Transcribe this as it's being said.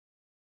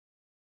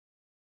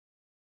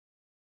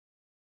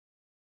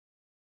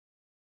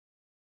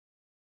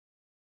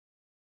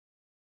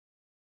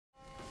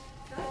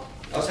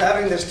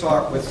having this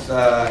talk with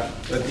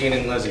Dean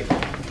and Lizzie,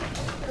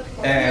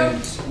 and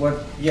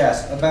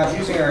about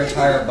using our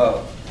entire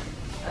bow.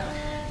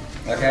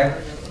 Okay.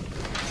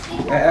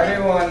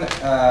 Everyone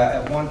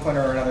at one point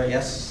or another,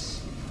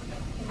 yes.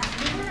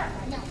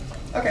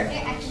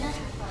 Okay.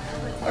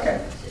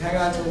 Okay. Hang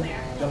on to.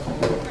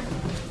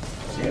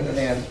 See you at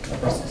the end.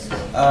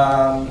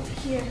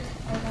 Here,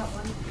 I got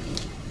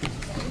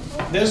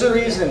one. There's a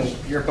reason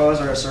your bows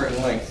are a certain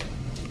length.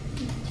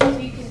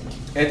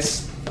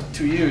 It's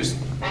to use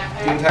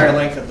the entire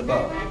length of the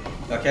bow.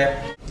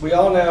 Okay? We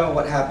all know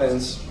what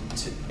happens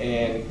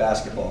in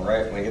basketball,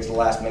 right? When it gets to the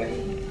last minute,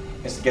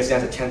 it gets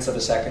down to tenths of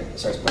a second, it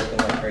starts breaking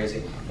like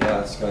crazy. You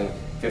know, it's going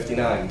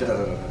 59,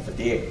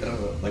 58,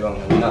 like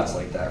going nuts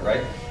like that,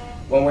 right?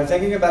 When we're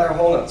thinking about our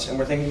whole notes and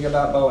we're thinking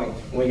about bowing,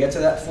 when we get to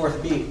that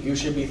fourth beat, you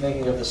should be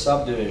thinking of the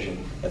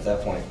subdivision at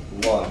that point.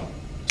 1,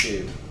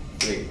 2,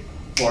 3,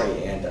 4,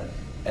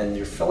 and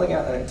you're filling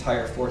out that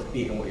entire fourth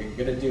beat, and what you're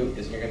going to do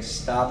is you're going to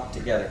stop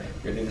together.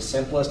 You're going to do the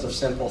simplest of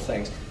simple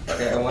things.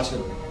 Okay, I want you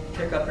to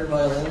pick up your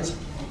violins.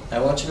 I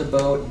want you to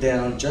bow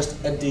down just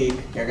a D.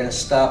 You're going to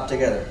stop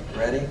together.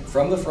 Ready?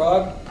 From the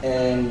frog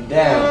and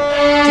down.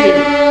 2, 3, 4,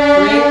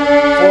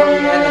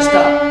 and a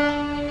stop.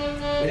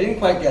 We didn't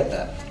quite get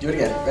that. Do it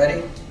again.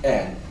 Ready?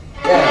 And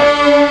down.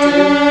 2,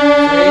 3,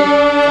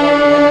 4,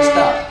 and a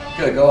stop.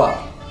 Good. Go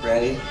up.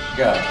 Ready?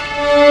 Go. 2, 3,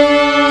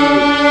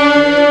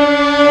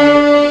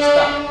 4,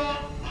 stop.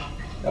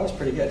 That was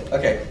pretty good.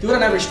 Okay. Do it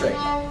on every string.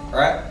 All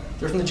right?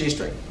 Do it from the G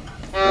string.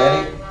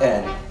 Ready?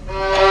 And 2,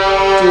 3,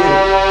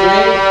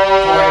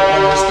 4,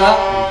 and a stop.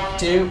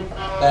 2,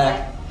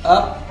 back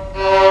up. 2, 3,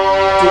 4,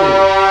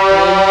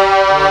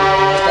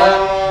 and a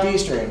stop. D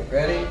string.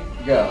 Ready?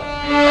 Go.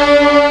 2,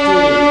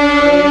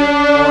 3,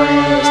 4,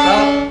 and a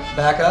stop.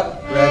 Back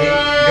up. Ready?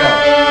 Go.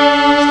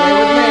 Stay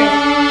with me.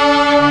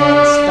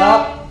 And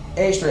stop.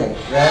 A string.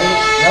 Ready?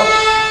 Nope.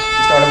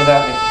 You started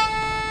without me.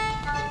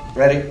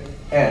 Ready?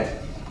 And 2,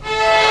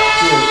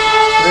 3,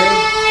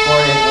 4,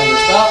 and a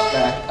stop.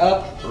 Back up.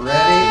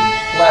 Ready?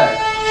 Play.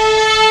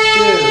 2,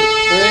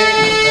 3,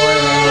 4,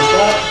 and a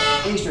stop.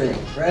 E string.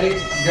 Ready?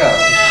 Go.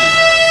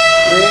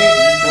 3,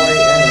 4,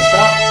 and a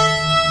stop.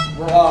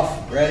 We're off.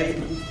 Ready?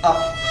 Up.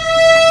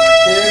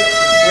 2, 3,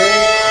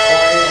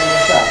 4, and a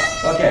stop.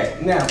 Okay,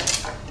 now,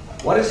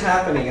 what is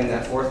happening in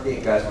that fourth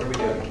beat, guys? What are we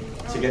doing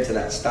to get to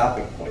that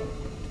stopping point?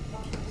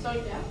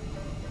 Slowing down.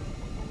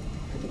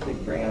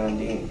 Bring on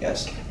Dean.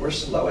 Yes, we're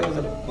slowing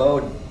the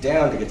bow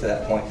down to get to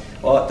that point.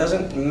 Well, it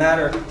doesn't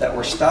matter that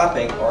we're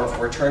stopping or if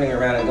we're turning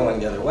around and going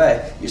the other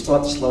way. You still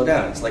have to slow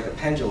down. It's like a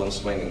pendulum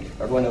swinging.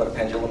 Everyone know what a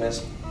pendulum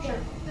is? Sure.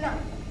 No.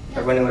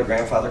 Everyone know what a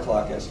grandfather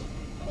clock is?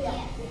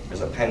 Yeah.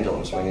 There's a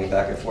pendulum swinging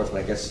back and forth.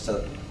 When it gets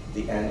to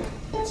the end,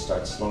 it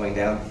starts slowing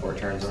down before it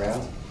turns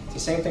around. It's the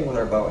same thing with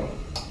our bowing.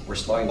 We're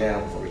slowing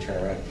down before we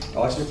turn around. I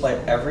want you to play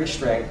every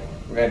string.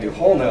 We're going to do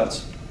whole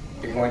notes.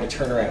 You're going to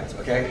turn around,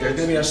 okay? There's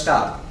going to be no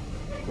stop.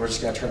 We're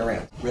just going to turn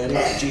around. Ready?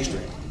 G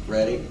string.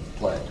 Ready?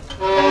 Play. 2, 3,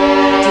 4,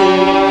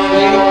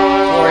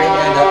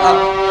 and up.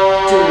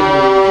 2,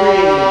 3,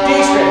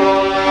 D string.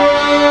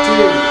 2,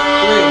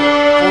 3,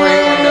 4,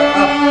 and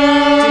up.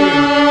 2,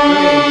 3,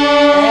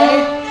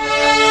 A.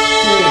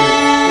 2,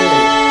 3,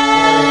 4,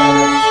 and up.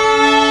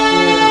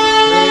 2,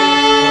 3,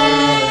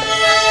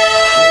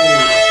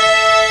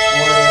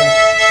 4, and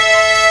up.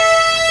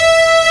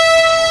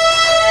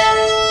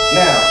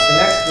 Now, the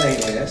next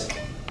thing is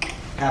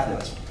half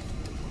notes.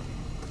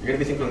 You're going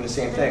to be thinking the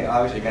same thing.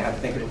 Obviously, you're going to have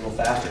to think it a little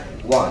faster.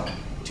 1,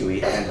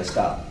 2E, and a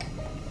stop.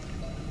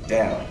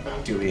 Down,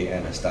 2E,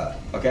 and a stop.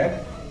 Okay?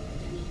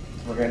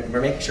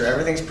 We're making sure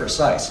everything's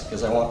precise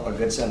because I want a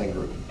good sending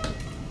group.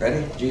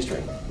 Ready? G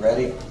string.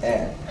 Ready?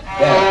 And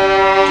down,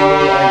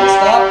 2E, and a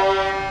stop.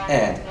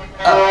 And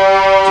up,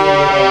 2E,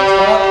 and a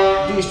stop.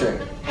 D string.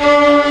 2E,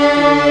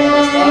 and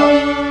a stop.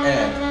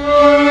 And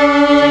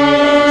 2E,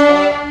 and a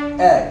stop.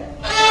 A.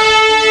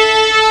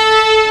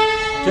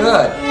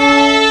 Good.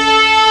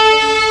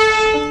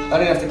 I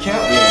didn't have to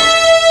count anymore.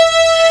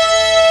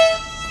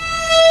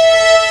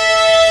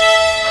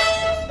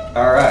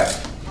 All right.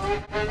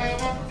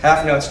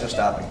 Half notes, no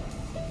stopping.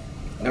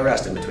 No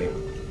rest in between.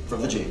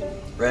 From the G.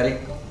 Ready?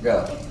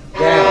 Go. Down. 2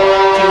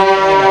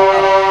 and up.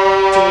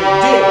 2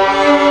 D.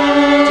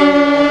 2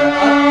 and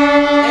up.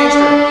 A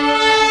string.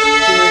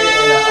 2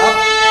 and up.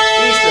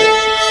 E string.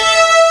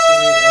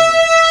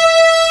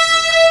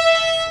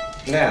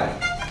 2 and now,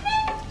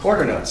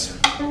 quarter notes.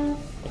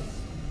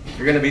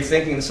 You're going to be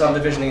thinking the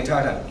subdivision the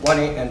entire time.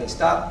 1E and a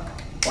stop,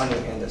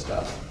 1E and a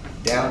stop,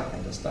 down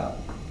and a stop,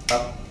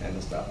 up and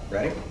a stop.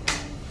 Ready?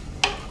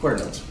 Quarter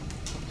notes.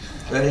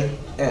 Ready?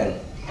 And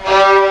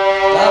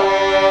stop.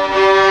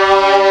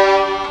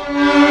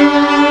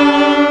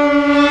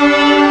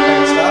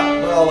 And stop.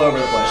 We're all over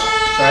the place.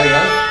 Try it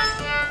again.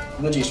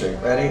 From the G string.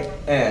 Ready?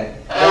 And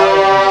down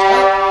and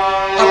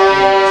stop, up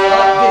and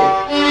stop, D.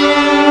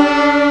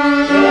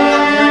 You know what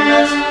I'm hearing,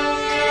 guys?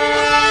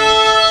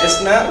 It's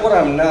not what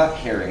I'm not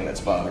hearing that's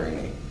bothering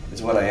me.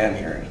 It's what I am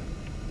hearing.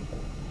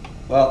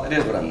 Well, it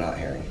is what I'm not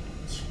hearing.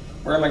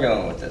 Where am I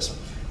going with this?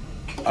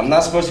 I'm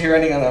not supposed to hear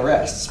anything on the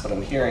rests, but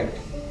I'm hearing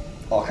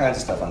all kinds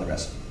of stuff on the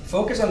rest.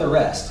 Focus on the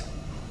rest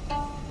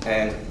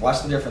and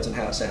watch the difference in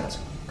how it sounds.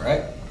 All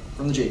right?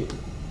 From the G.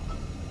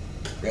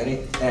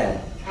 Ready?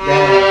 And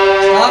down.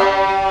 Stop.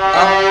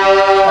 Up.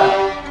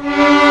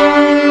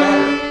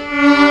 Better.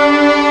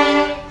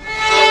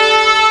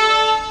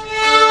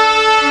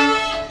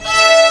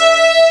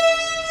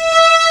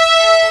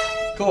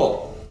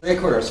 Cool. 3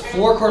 quarters.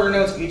 4 quarter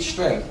notes each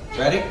string.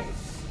 Ready?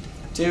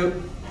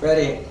 2.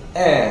 Ready?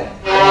 And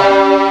 1.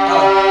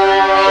 Up.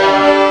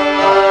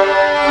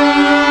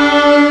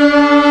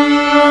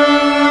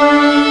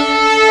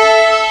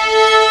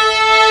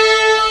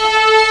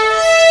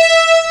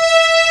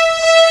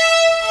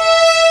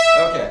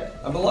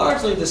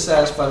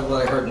 Dissatisfied with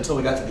what I heard until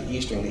we got to the E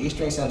string. The E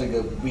string sounded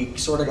good. We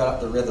sort of got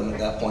up the rhythm at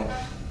that point.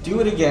 Do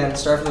it again.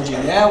 Start from the G.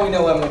 Now we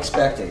know what I'm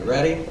expecting.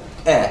 Ready?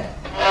 And.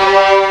 D.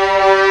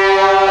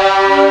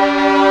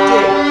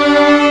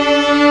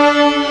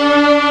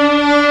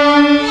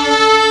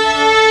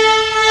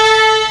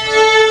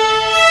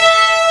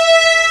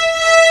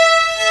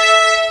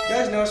 You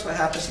guys notice what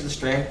happens to the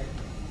string?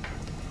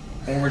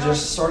 And we're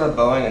just sort of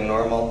bowing a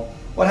normal.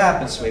 What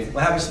happens, sweetie?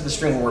 What happens to the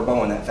string when we're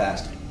bowing that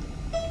fast?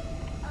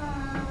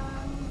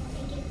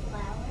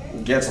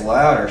 It gets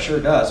louder, sure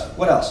does.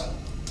 What else?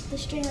 The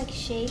string like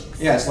shakes.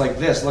 Yeah, it's like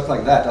this. Look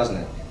like that, doesn't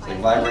it? It's like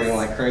vibrating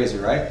like crazy,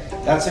 right?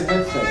 That's a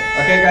good thing.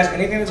 Okay, guys,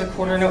 anything that's a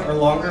quarter note or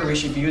longer, we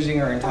should be using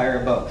our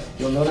entire bow.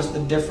 You'll notice the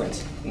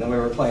difference in the way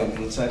we're playing.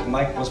 And so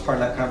Mike was part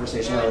of that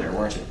conversation earlier,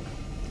 weren't you?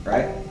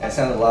 Right? And it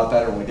sounded a lot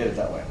better when we did it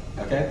that way.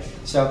 Okay?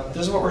 So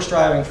this is what we're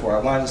striving for. I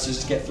wanted us to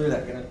just get through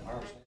that.